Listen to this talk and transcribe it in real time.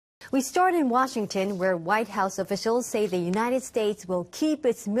We start in Washington, where White House officials say the United States will keep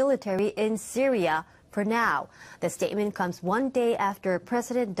its military in Syria for now. The statement comes one day after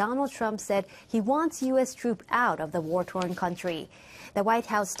President Donald Trump said he wants U.S. troops out of the war-torn country. The White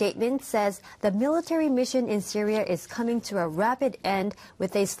House statement says the military mission in Syria is coming to a rapid end,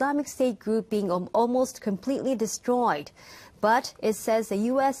 with the Islamic State group being almost completely destroyed. But it says the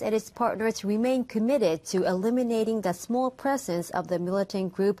U.S. and its partners remain committed to eliminating the small presence of the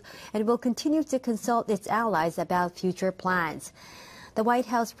militant group and will continue to consult its allies about future plans. The White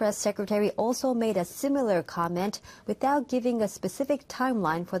House press secretary also made a similar comment without giving a specific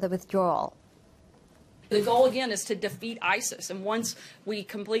timeline for the withdrawal. The goal, again, is to defeat ISIS. And once we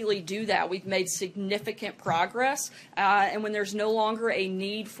completely do that, we've made significant progress. And when there's no longer a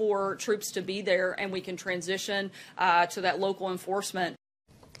need for troops to be there and we can transition to that local enforcement.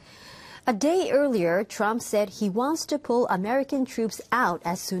 A day earlier, Trump said he wants to pull American troops out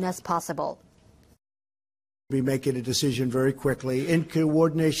as soon as possible. We're making a decision very quickly in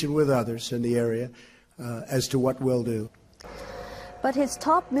coordination with others in the area as to what we'll do. But his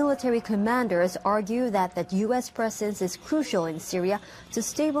top military commanders argue that the U.S. presence is crucial in Syria to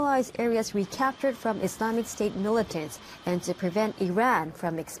stabilize areas recaptured from Islamic State militants and to prevent Iran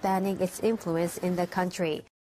from expanding its influence in the country.